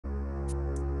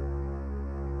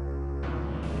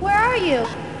are you?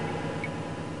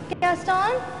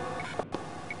 Gaston?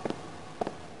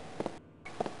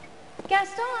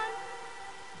 Gaston?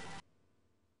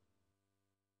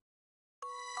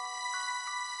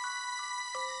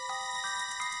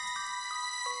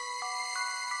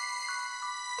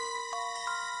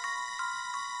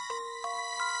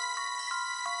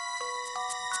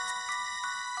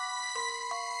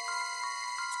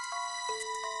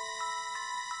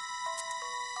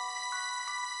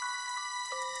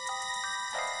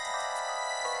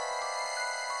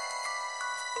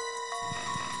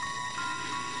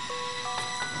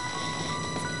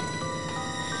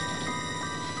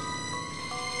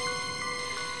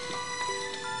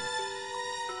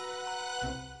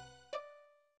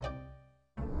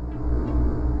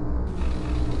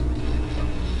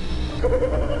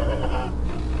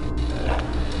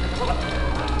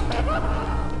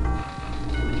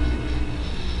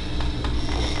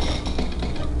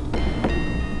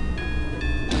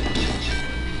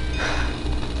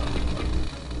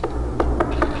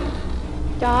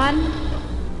 Dawn?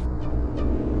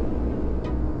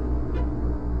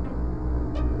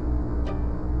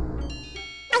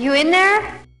 You in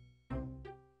there?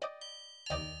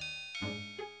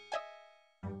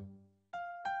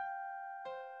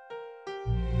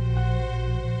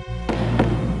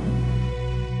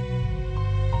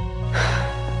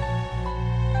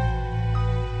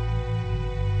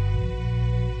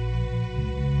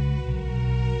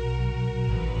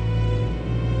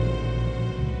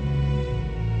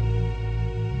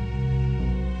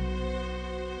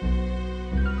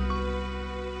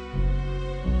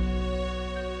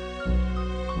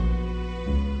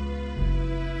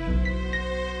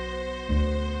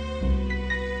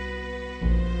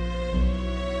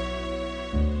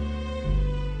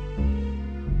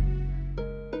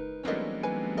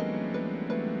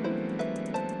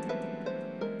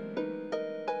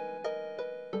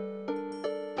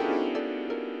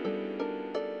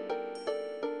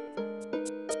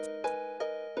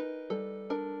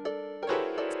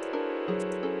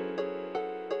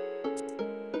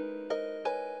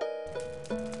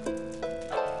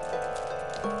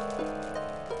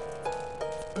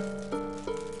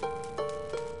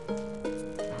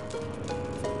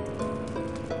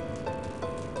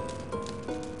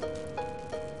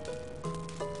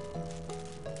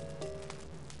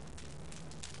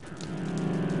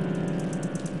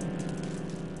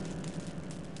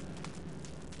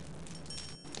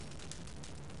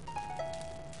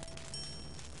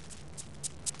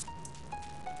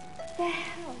 The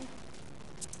hell?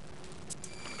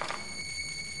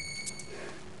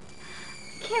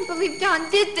 I can't believe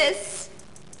Don did this.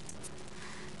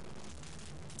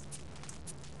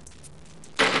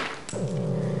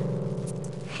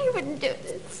 He wouldn't do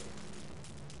this.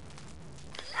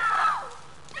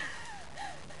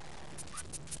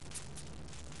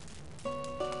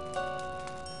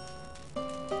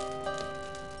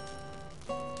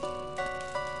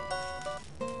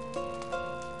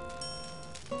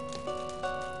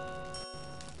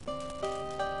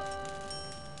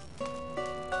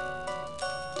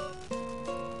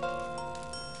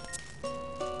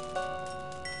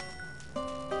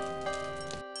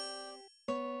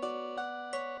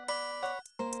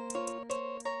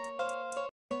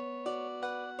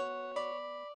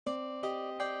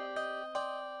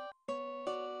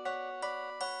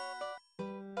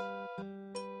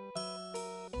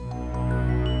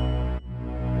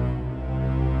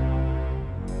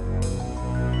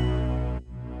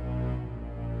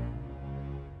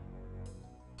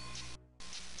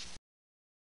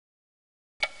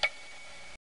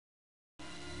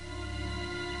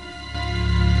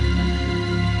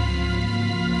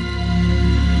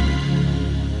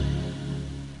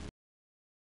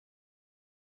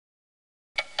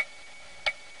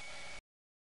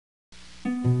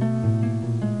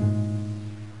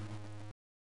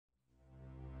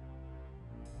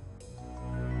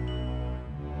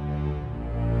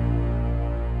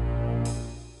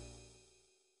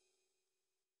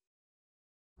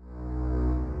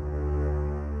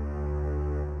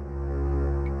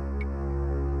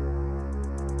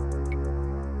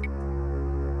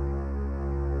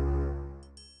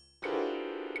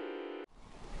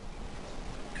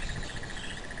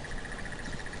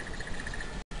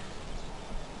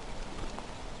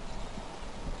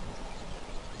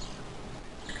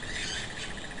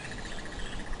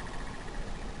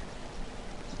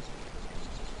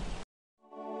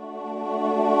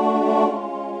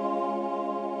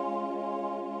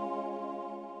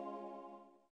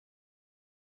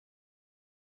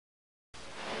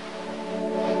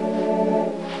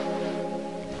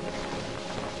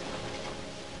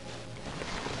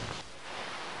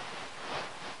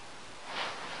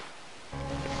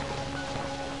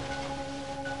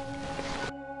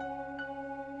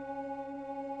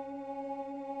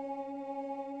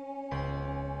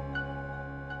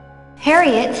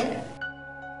 Harriet,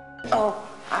 Oh,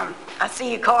 I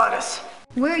see you caught us.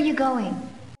 where are you going?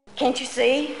 Can't you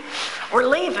see? We're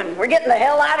leaving. We're getting the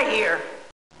hell out of here.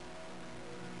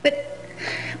 But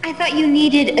I thought you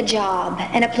needed a job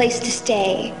and a place to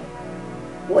stay.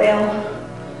 Well,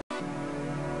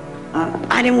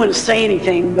 I didn't want to say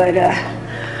anything, but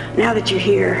now that you're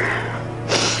here,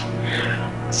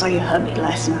 I saw your hubby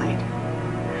last night.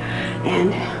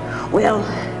 And, well,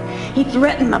 he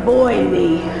threatened my boy and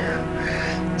me.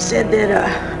 Said that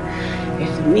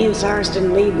if me and Cyrus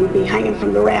didn't leave, we'd be hanging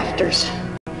from the rafters.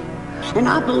 And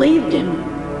I believed him.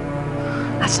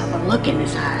 I saw the look in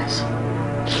his eyes.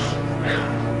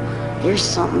 There's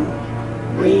something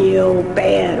real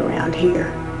bad around here.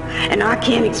 And I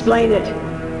can't explain it,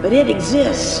 but it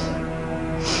exists.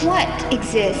 What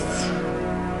exists?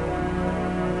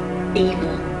 Evil.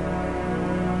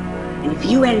 And if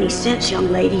you had any sense,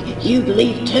 young lady, you'd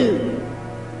leave too.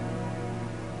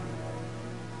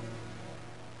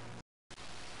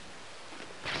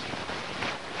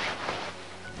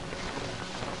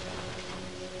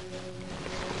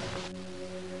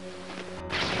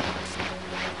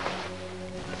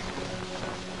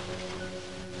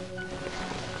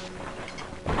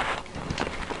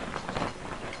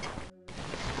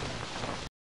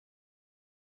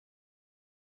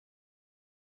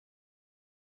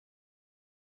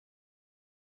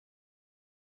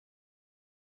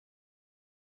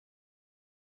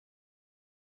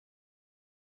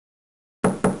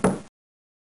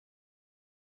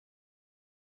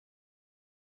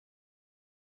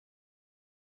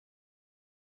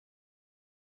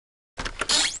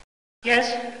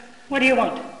 Yes? What do you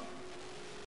want?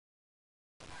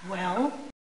 Well?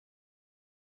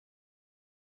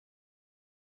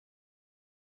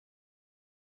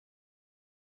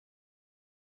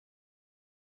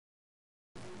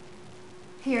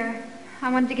 Here,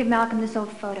 I wanted to give Malcolm this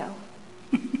old photo.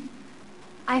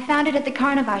 I found it at the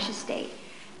Carnavash estate.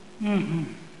 Mm-hmm.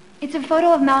 It's a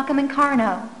photo of Malcolm and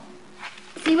Carno.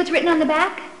 See what's written on the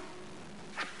back?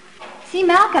 See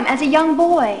Malcolm as a young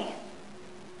boy.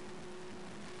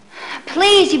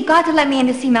 Please, you've got to let me in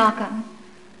to see Malcolm.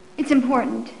 It's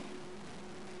important.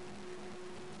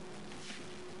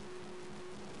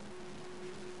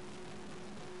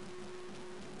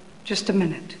 Just a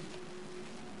minute.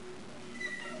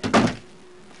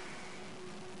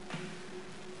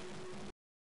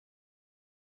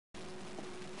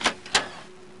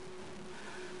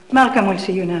 Malcolm will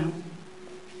see you now.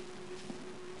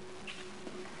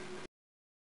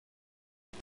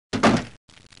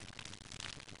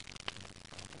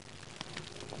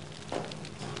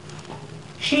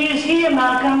 She is here,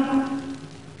 Malcolm.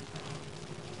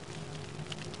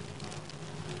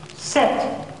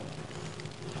 Sit.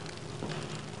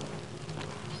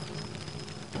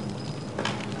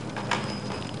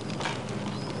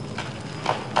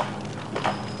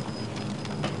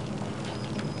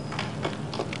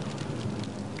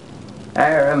 I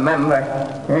remember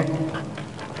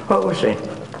posing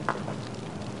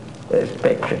this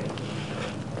picture.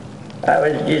 I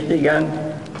was just a young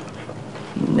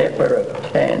nipper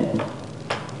of 10.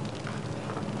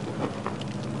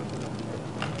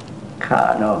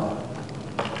 Carno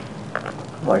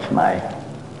was my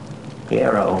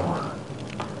hero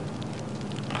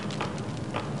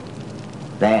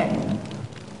then.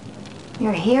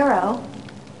 Your hero?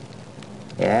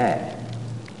 Yeah.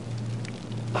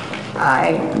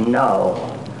 I know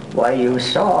what you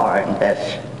saw in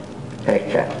this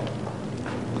picture.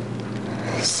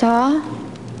 Saw?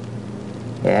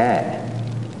 Yeah.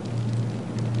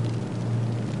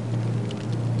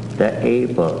 The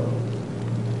evil.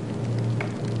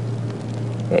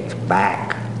 It's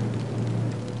back.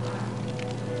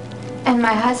 And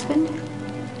my husband?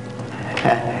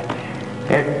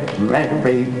 It may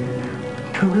be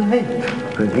too late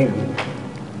for him.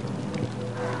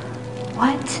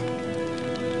 What?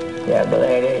 Yeah,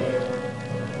 lady,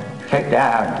 sit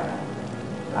down.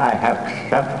 I have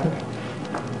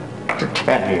something to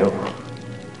tell you.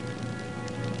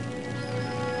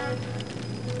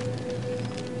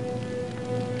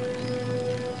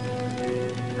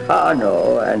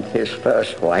 Carno and his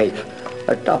first wife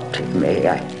adopted me.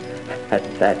 At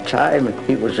that time,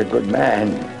 he was a good man,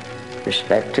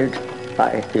 respected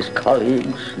by his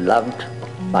colleagues, loved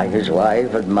by his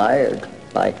wife, admired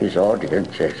by his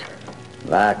audiences.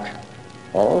 But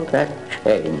all that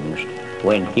changed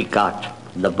when he got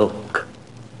the book.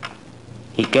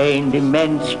 He gained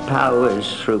immense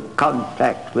powers through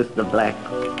contact with the black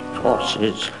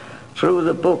forces. Through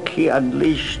the book, he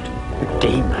unleashed a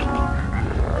demon,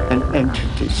 an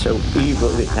entity so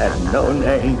evil it had no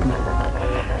name,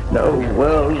 no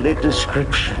worldly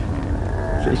description.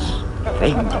 This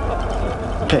thing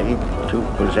came to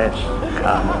possess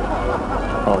Kano,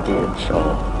 body and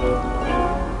soul.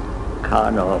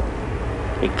 Kano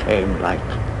became like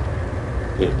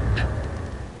it.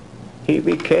 He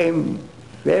became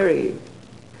very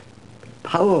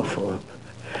powerful,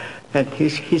 and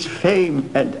his fame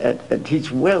and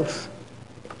his wealth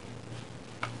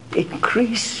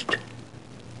increased.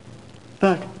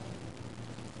 But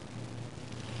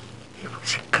he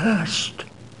was cursed.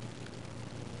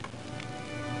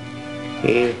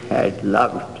 He had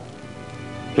loved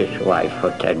his wife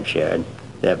Hortensia and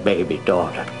their baby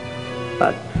daughter.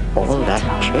 But all that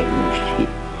changed. He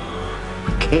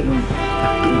became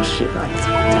abusive.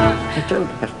 I don't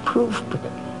have proof, but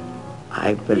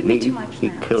I believe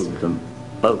he killed them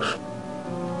both.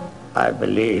 I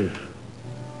believe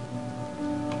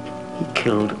he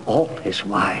killed all his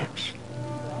wives.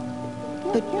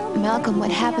 But, Malcolm,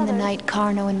 what happened the night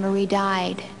Carno and Marie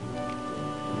died?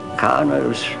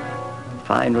 Carno's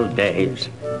final days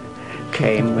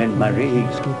came when Marie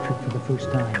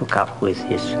took up with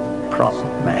his prop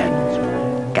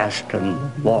man,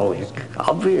 Gaston Warwick.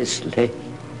 Obviously,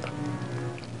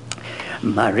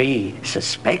 Marie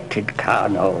suspected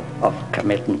Carno of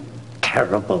committing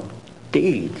terrible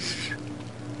deeds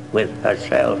with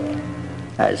herself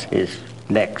as his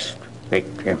next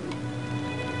victim.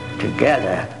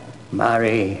 Together,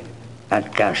 Marie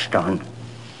and Gaston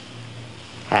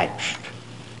hatched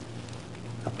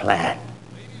a plan.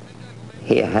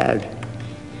 He had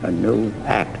a new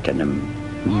act, an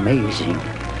amazing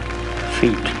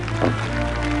feat of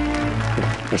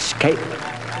escape.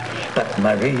 But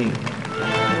Marie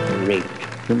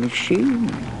raped the machine.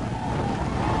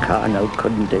 Carno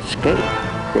couldn't escape.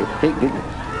 They figured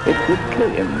it would kill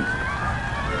him.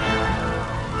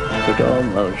 It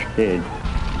almost did.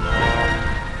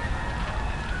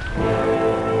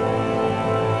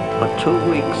 For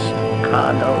 2 weeks,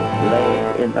 Carno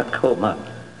lay in a coma.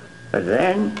 But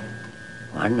then,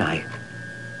 one night,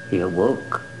 he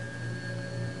awoke,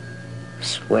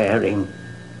 swearing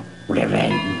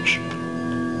revenge.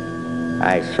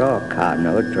 I saw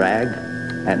Carno drag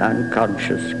an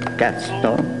unconscious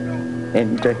Gaston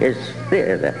into his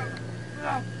theater.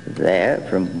 There,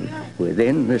 from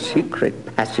within the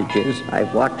secret passages, I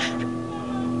watched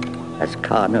as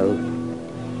Carno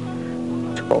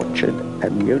tortured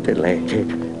and mutilated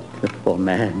the poor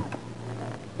man,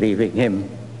 leaving him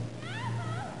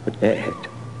for dead.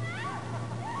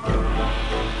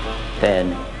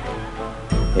 Then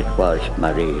it was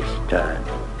Marie's turn.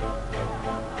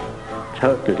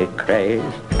 Totally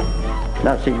crazed,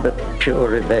 nothing but pure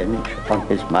revenge on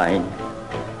his mind,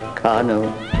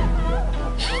 Carno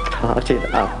started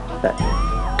up that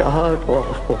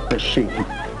god-awful machine,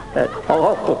 that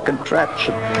awful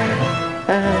contraption,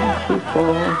 and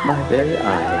before my very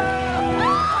eyes,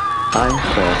 I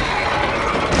saw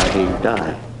Marie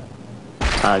die.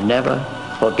 I'll never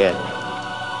forget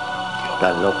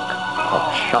the look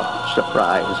of shocked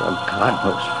surprise on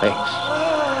Carno's face.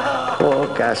 Poor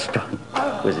Gaston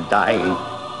was dying.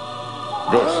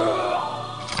 This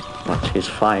was his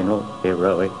final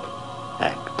heroic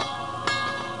act.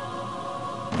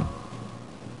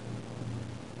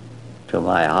 To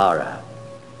my horror,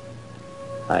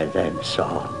 I then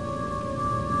saw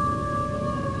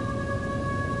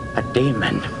a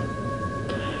demon.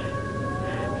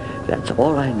 That's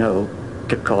all I know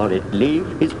to call it. Leave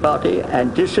his body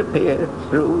and disappear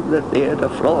through the theater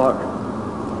floor.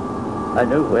 I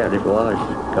knew where it was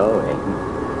going.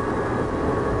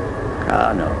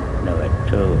 Carno knew it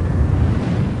too.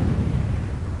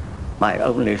 My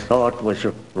only thought was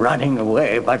of running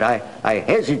away, but I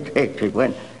hesitated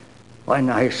when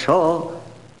I saw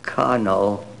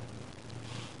Carno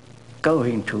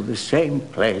going to the same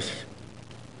place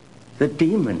the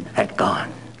demon had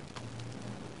gone.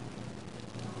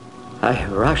 I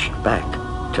rushed back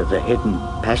to the hidden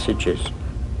passages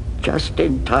just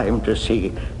in time to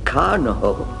see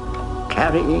Carno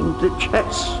carrying the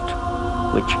chest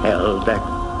which held that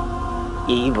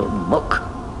evil book.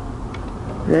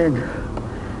 Then,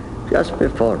 just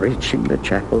before reaching the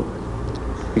chapel,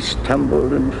 he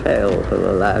stumbled and fell for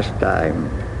the last time.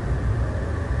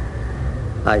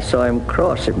 I saw him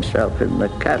cross himself in the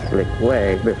Catholic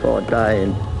way before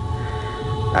dying.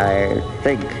 I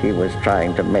think he was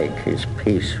trying to make his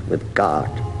peace with God.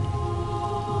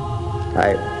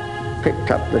 I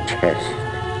picked up the chest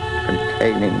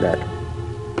containing that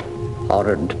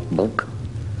horrid book,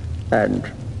 and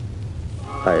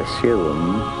I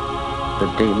assume the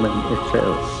demon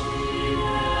itself,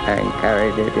 and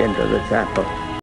carried it into the chapel.